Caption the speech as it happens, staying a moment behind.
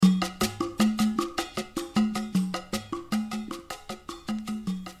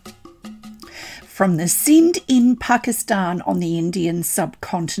From the Sindh in Pakistan on the Indian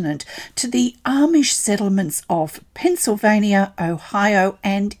subcontinent to the Amish settlements of Pennsylvania, Ohio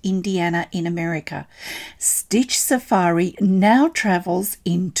and Indiana in America, Stitch Safari now travels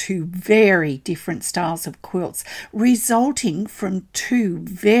in two very different styles of quilts, resulting from two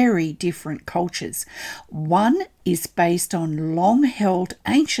very different cultures. One is based on long-held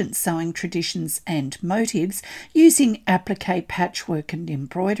ancient sewing traditions and motifs, using appliqué, patchwork and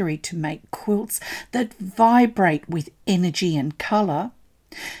embroidery to make quilts that vibrate with energy and colour.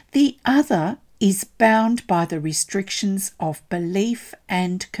 The other is bound by the restrictions of belief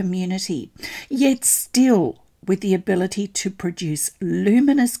and community, yet still with the ability to produce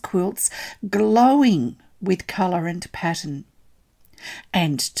luminous quilts glowing with colour and pattern.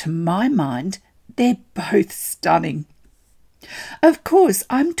 And to my mind, they're both stunning. Of course,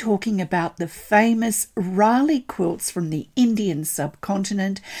 I'm talking about the famous Ralli quilts from the Indian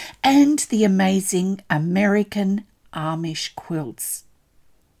subcontinent and the amazing American Amish quilts.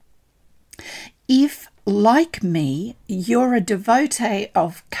 If, like me, you're a devotee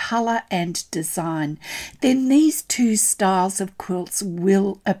of colour and design, then these two styles of quilts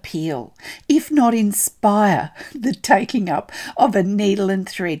will appeal, if not inspire, the taking up of a needle and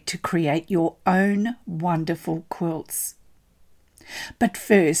thread to create your own wonderful quilts. But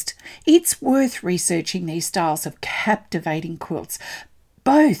first, it's worth researching these styles of captivating quilts,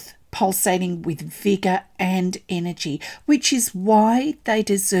 both pulsating with vigour and energy, which is why they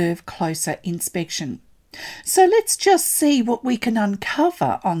deserve closer inspection. So let's just see what we can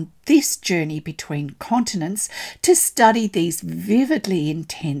uncover on this journey between continents to study these vividly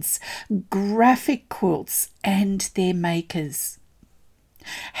intense, graphic quilts and their makers.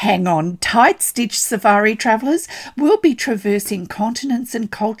 Hang on tight, Stitch Safari travellers. We'll be traversing continents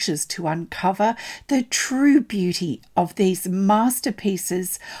and cultures to uncover the true beauty of these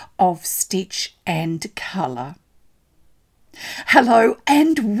masterpieces of stitch and colour. Hello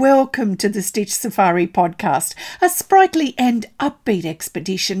and welcome to the Stitch Safari podcast, a sprightly and upbeat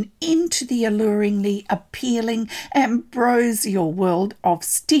expedition into the alluringly appealing ambrosial world of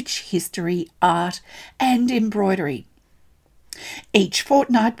stitch history, art and embroidery. Each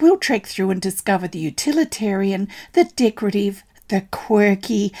fortnight we'll trek through and discover the utilitarian, the decorative, the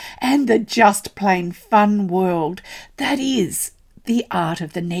quirky and the just plain fun world that is the art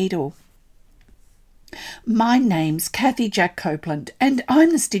of the needle. My name's Kathy Jack Copeland and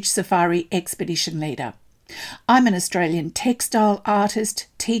I'm the Stitch Safari Expedition Leader. I'm an Australian textile artist,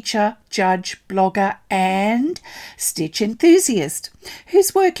 teacher, judge, blogger and stitch enthusiast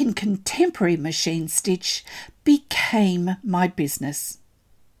whose work in contemporary machine stitch became my business.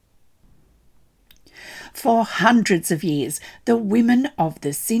 For hundreds of years, the women of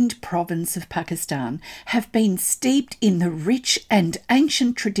the Sindh province of Pakistan have been steeped in the rich and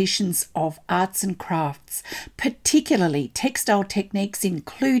ancient traditions of arts and crafts, particularly textile techniques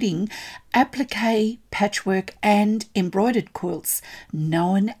including appliqué, patchwork and embroidered quilts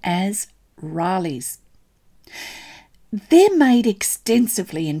known as Rallis. They're made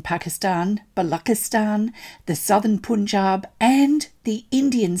extensively in Pakistan, Balochistan, the southern Punjab and the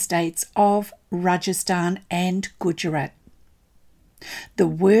Indian states of Rajasthan and Gujarat. The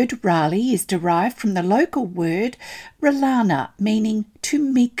word Ralli is derived from the local word Ralana, meaning to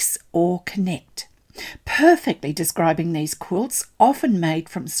mix or connect, perfectly describing these quilts, often made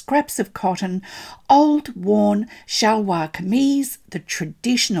from scraps of cotton, old worn shalwar kameez, the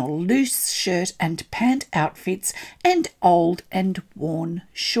traditional loose shirt and pant outfits, and old and worn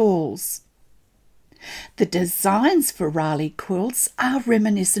shawls. The designs for Ralli quilts are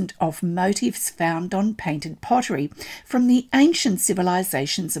reminiscent of motifs found on painted pottery from the ancient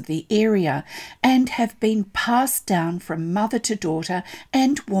civilizations of the area and have been passed down from mother to daughter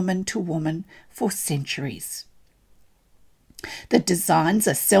and woman to woman for centuries. The designs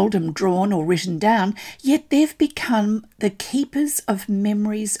are seldom drawn or written down, yet they've become the keepers of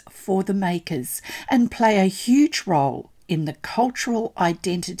memories for the makers and play a huge role in the cultural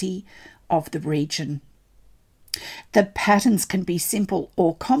identity of the region. The patterns can be simple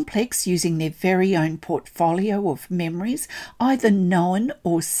or complex, using their very own portfolio of memories, either known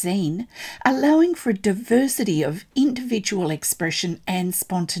or seen, allowing for a diversity of individual expression and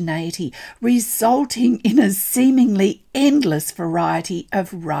spontaneity, resulting in a seemingly endless variety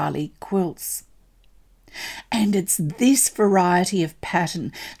of Ralli quilts. And it's this variety of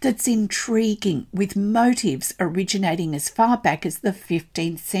pattern that's intriguing, with motifs originating as far back as the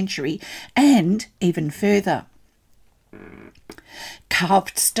 15th century and even further.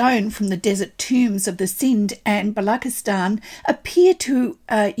 Carved stone from the desert tombs of the Sindh and Balochistan appear to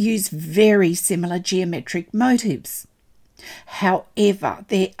use very similar geometric motifs. However,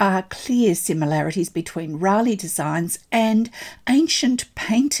 there are clear similarities between Ralli designs and ancient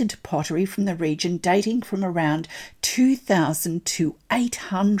painted pottery from the region dating from around 2000 to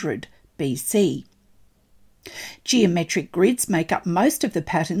 800 BC. Geometric grids make up most of the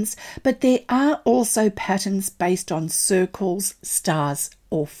patterns, but there are also patterns based on circles, stars,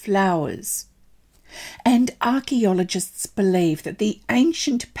 or flowers. And archaeologists believe that the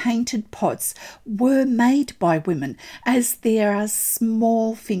ancient painted pots were made by women, as there are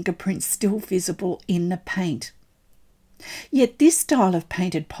small fingerprints still visible in the paint. Yet this style of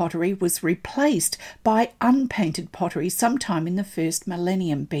painted pottery was replaced by unpainted pottery sometime in the first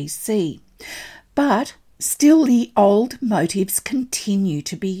millennium BC. But still, the old motifs continue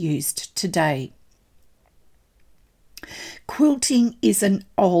to be used today. Quilting is an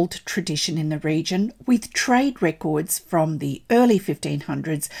old tradition in the region, with trade records from the early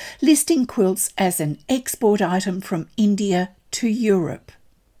 1500s listing quilts as an export item from India to Europe.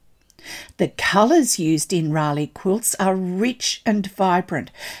 The colours used in Ralli quilts are rich and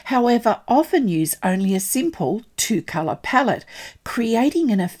vibrant, however often use only a simple two-colour palette, creating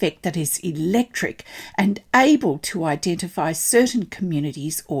an effect that is electric and able to identify certain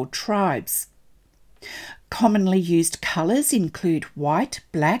communities or tribes. Commonly used colours include white,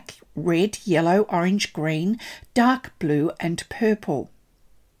 black, red, yellow, orange, green, dark blue and purple.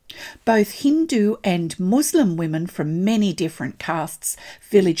 Both Hindu and Muslim women from many different castes,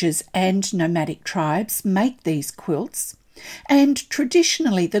 villages and nomadic tribes make these quilts, and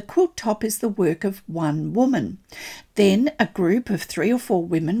traditionally the quilt top is the work of one woman. Then a group of 3 or 4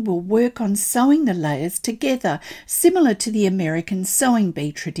 women will work on sewing the layers together, similar to the American sewing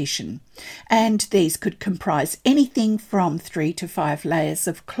bee tradition, and these could comprise anything from 3 to 5 layers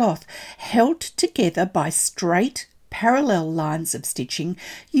of cloth held together by straight, parallel lines of stitching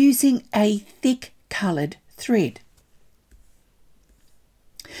using a thick coloured thread.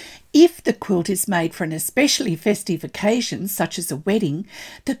 If the quilt is made for an especially festive occasion, such as a wedding,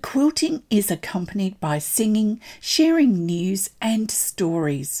 the quilting is accompanied by singing, sharing news and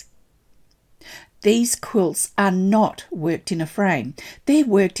stories. These quilts are not worked in a frame. They're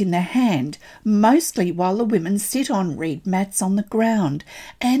worked in the hand, mostly while the women sit on reed mats on the ground,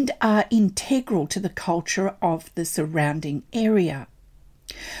 and are integral to the culture of the surrounding area.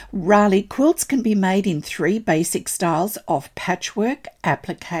 Ralli quilts can be made in 3 basic styles of patchwork,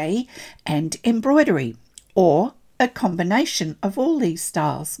 appliqué, and embroidery, or a combination of all these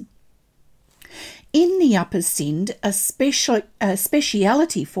styles. In the Upper Sindh, a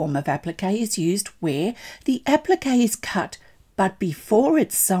speciality form of appliqué is used where the appliqué is cut, but before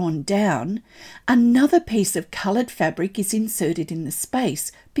it's sewn down, another piece of coloured fabric is inserted in the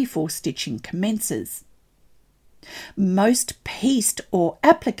space before stitching commences. Most pieced or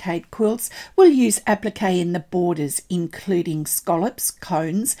appliqué quilts will use appliqué in the borders, including scallops,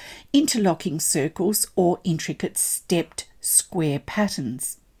 cones, interlocking circles, or intricate stepped square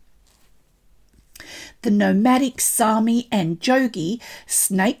patterns. The nomadic Sami and Jogi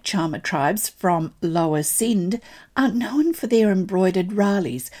snake charmer tribes from Lower Sindh are known for their embroidered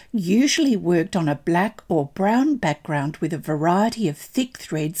rallis, usually worked on a black or brown background with a variety of thick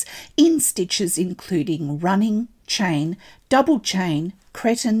threads in stitches including running, chain, double chain,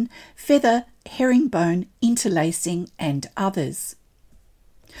 cretonne, feather, herringbone, interlacing and others.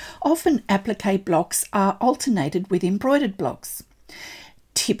 Often appliqué blocks are alternated with embroidered blocks.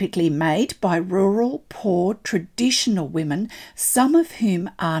 Typically made by rural, poor, traditional women, some of whom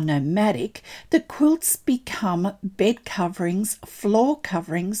are nomadic, the quilts become bed coverings, floor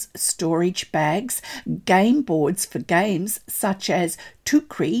coverings, storage bags, game boards for games such as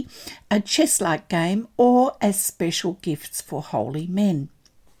tukri, a chess-like game, or as special gifts for holy men.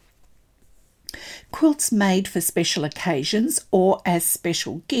 Quilts made for special occasions or as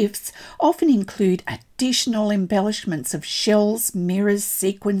special gifts often include additional embellishments of shells, mirrors,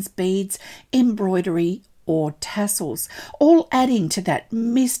 sequins, beads, embroidery or tassels, all adding to that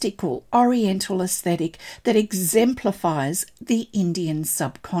mystical oriental aesthetic that exemplifies the Indian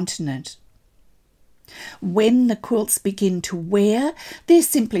subcontinent. When the quilts begin to wear, they're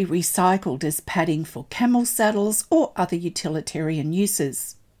simply recycled as padding for camel saddles or other utilitarian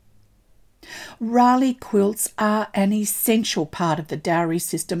uses. Ralli quilts are an essential part of the dowry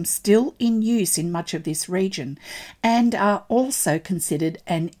system still in use in much of this region, and are also considered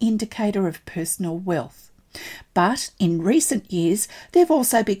an indicator of personal wealth. But in recent years, they've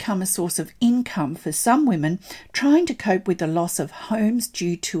also become a source of income for some women trying to cope with the loss of homes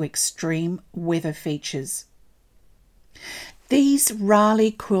due to extreme weather features. These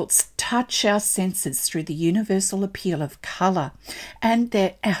Ralli quilts touch our senses through the universal appeal of colour and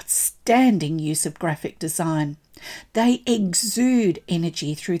their outstanding use of graphic design. They exude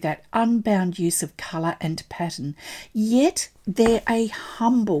energy through that unbound use of colour and pattern, yet they're a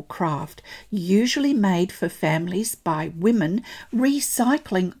humble craft, usually made for families by women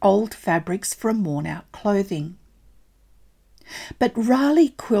recycling old fabrics from worn-out clothing. But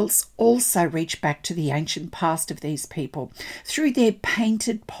Ralli quilts also reach back to the ancient past of these people through their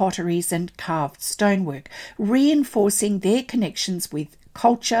painted potteries and carved stonework, reinforcing their connections with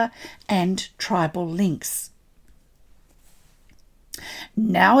culture and tribal links.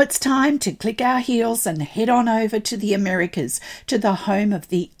 Now it's time to click our heels and head on over to the Americas, to the home of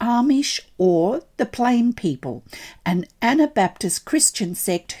the Amish, or the Plain People, an Anabaptist Christian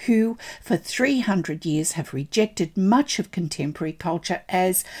sect who for 300 years have rejected much of contemporary culture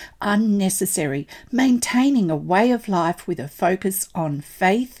as unnecessary, maintaining a way of life with a focus on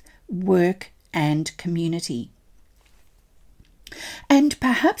faith, work and community. And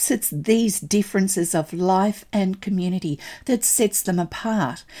perhaps it's these differences of life and community that sets them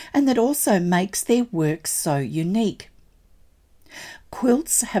apart and that also makes their work so unique.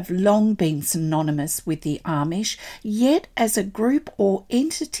 Quilts have long been synonymous with the Amish, yet as a group or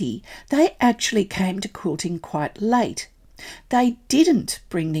entity, they actually came to quilting quite late. They didn't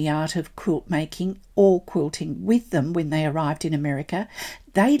bring the art of quilt making or quilting with them when they arrived in America.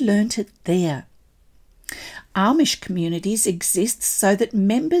 They learnt it there. Amish communities exist so that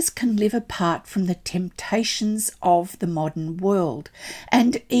members can live apart from the temptations of the modern world,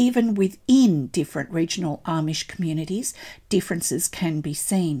 and even within different regional Amish communities, differences can be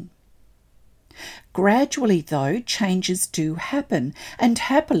seen. Gradually, though, changes do happen, and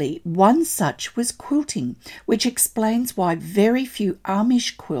happily one such was quilting, which explains why very few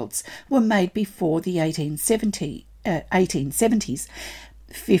Amish quilts were made before the 1870s.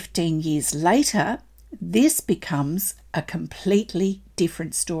 15 years later, this becomes a completely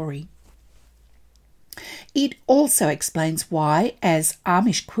different story. It also explains why, as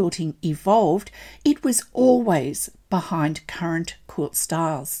Amish quilting evolved, it was always behind current quilt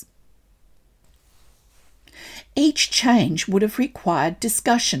styles. Each change would have required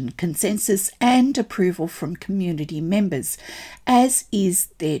discussion, consensus and approval from community members, as is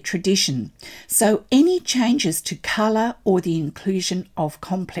their tradition. So any changes to colour or the inclusion of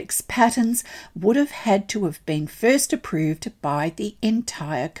complex patterns would have had to have been first approved by the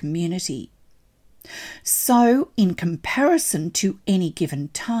entire community. So, in comparison to any given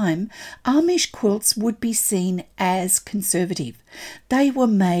time, Amish quilts would be seen as conservative. They were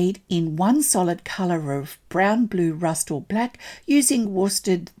made in one solid colour of brown, blue, rust or black, using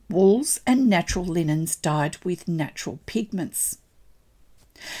worsted wools and natural linens dyed with natural pigments.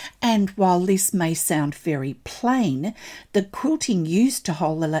 And while this may sound very plain, the quilting used to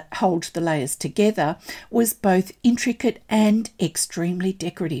hold the layers together was both intricate and extremely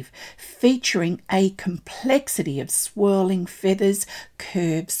decorative, featuring a complexity of swirling feathers,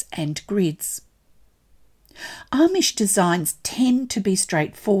 curves and grids. Amish designs tend to be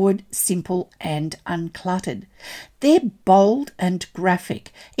straightforward, simple and uncluttered. They're bold and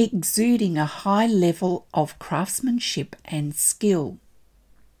graphic, exuding a high level of craftsmanship and skill.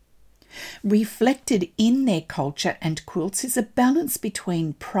 Reflected in their culture and quilts is a balance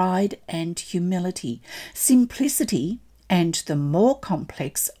between pride and humility, simplicity and the more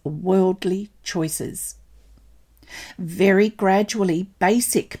complex worldly choices. Very gradually,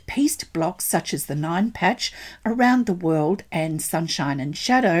 basic pieced blocks such as the 9-patch, Around the World and Sunshine and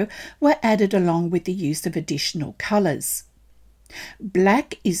Shadow were added along with the use of additional colours.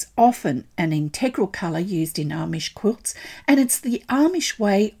 Black is often an integral colour used in Amish quilts, and it's the Amish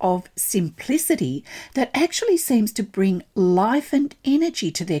way of simplicity that actually seems to bring life and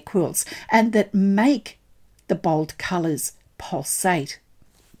energy to their quilts and that make the bold colours pulsate.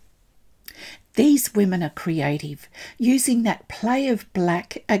 These women are creative, using that play of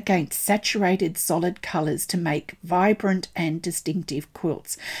black against saturated solid colours to make vibrant and distinctive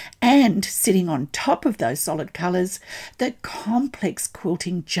quilts. And sitting on top of those solid colours, the complex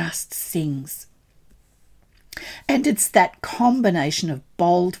quilting just sings. And it's that combination of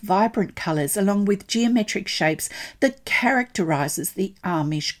bold, vibrant colours along with geometric shapes that characterises the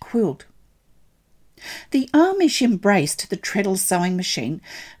Amish quilt. The Amish embraced the treadle sewing machine,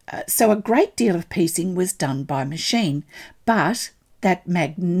 so a great deal of piecing was done by machine, but that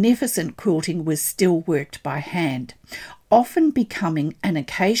magnificent quilting was still worked by hand, often becoming an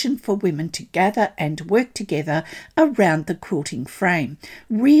occasion for women to gather and work together around the quilting frame,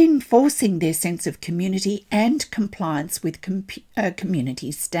 reinforcing their sense of community and compliance with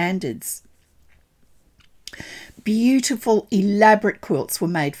community standards. Beautiful, elaborate quilts were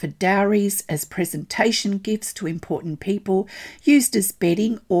made for dowries, as presentation gifts to important people, used as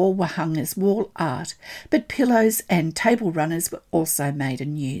bedding, or were hung as wall art, but pillows and table runners were also made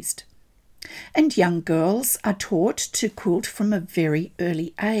and used. And young girls are taught to quilt from a very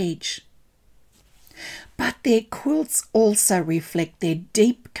early age. But their quilts also reflect their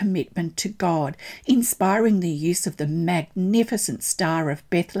deep commitment to God, inspiring the use of the magnificent Star of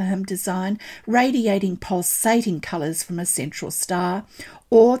Bethlehem design, radiating pulsating colours from a central star,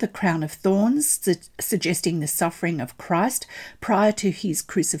 or the crown of thorns, suggesting the suffering of Christ prior to his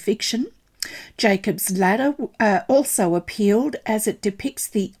crucifixion. Jacob's ladder also appealed, as it depicts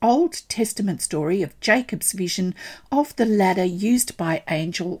the Old Testament story of Jacob's vision of the ladder used by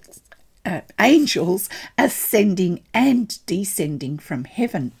angels ascending and descending from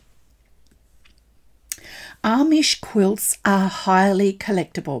heaven. Amish quilts are highly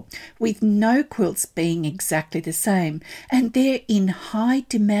collectible, with no quilts being exactly the same, and they're in high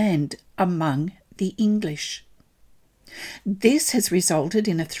demand among the English. This has resulted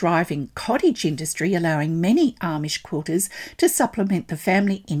in a thriving cottage industry, allowing many Amish quilters to supplement the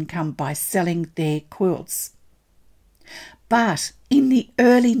family income by selling their quilts. But in the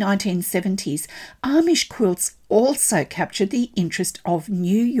early 1970s, Amish quilts also captured the interest of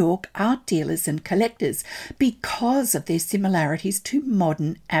New York art dealers and collectors because of their similarities to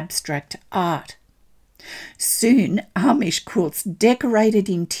modern abstract art. Soon, Amish quilts decorated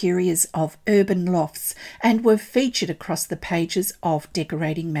interiors of urban lofts and were featured across the pages of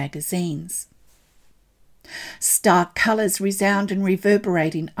decorating magazines. Stark colours resound and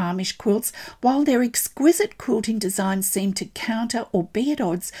reverberate in Amish quilts, while their exquisite quilting designs seem to counter or be at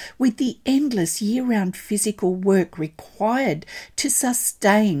odds with the endless year-round physical work required to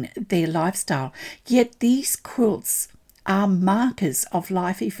sustain their lifestyle. Yet these quilts are markers of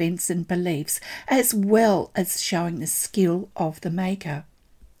life events and beliefs, as well as showing the skill of the maker.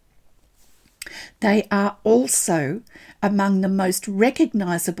 They are also among the most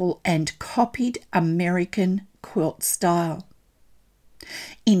recognisable and copied American quilt style.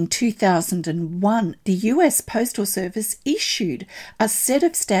 In 2001, the US Postal Service issued a set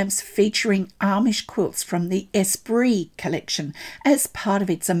of stamps featuring Amish quilts from the Esprit collection as part of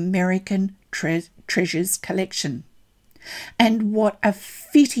its American Treasures collection. And what a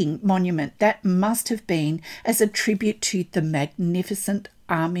fitting monument that must have been as a tribute to the magnificent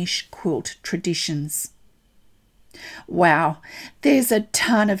Amish quilt traditions. Wow, there's a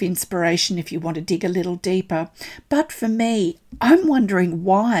ton of inspiration if you want to dig a little deeper. But for me, I'm wondering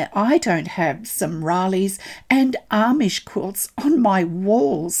why I don't have some Rallis and Amish quilts on my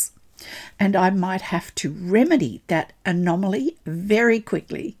walls. And I might have to remedy that anomaly very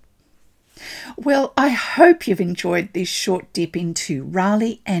quickly. Well, I hope you've enjoyed this short dip into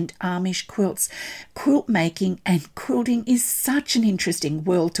Ralli and Amish quilts. Quilt making and quilting is such an interesting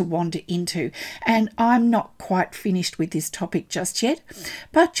world to wander into, and I'm not quite finished with this topic just yet,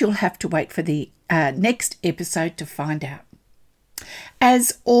 but you'll have to wait for the next episode to find out.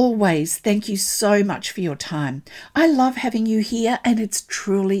 As always, thank you so much for your time. I love having you here, and it's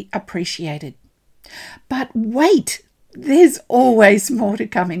truly appreciated. But wait! There's always more to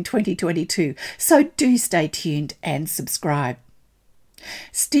come in 2022, so do stay tuned and subscribe.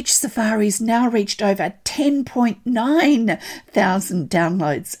 Stitch Safari's now reached over 10.9 thousand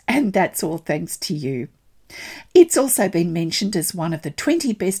downloads, and that's all thanks to you. It's also been mentioned as one of the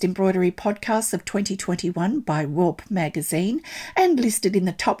 20 best embroidery podcasts of 2021 by Warp magazine, and listed in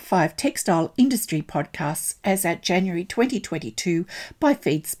the top 5 textile industry podcasts as at January 2022 by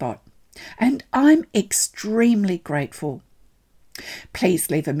FeedSpot. And I'm extremely grateful. Please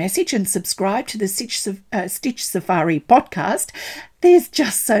leave a message and subscribe to the Stitch Safari podcast. There's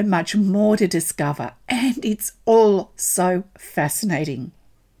just so much more to discover, and it's all so fascinating.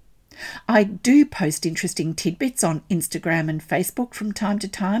 I do post interesting tidbits on Instagram and Facebook from time to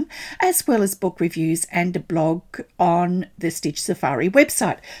time, as well as book reviews and a blog on the Stitch Safari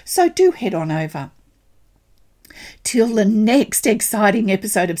website, so do head on over. Till the next exciting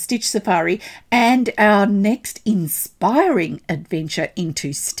episode of Stitch Safari and our next inspiring adventure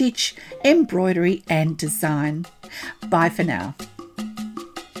into stitch, embroidery and design. Bye for now.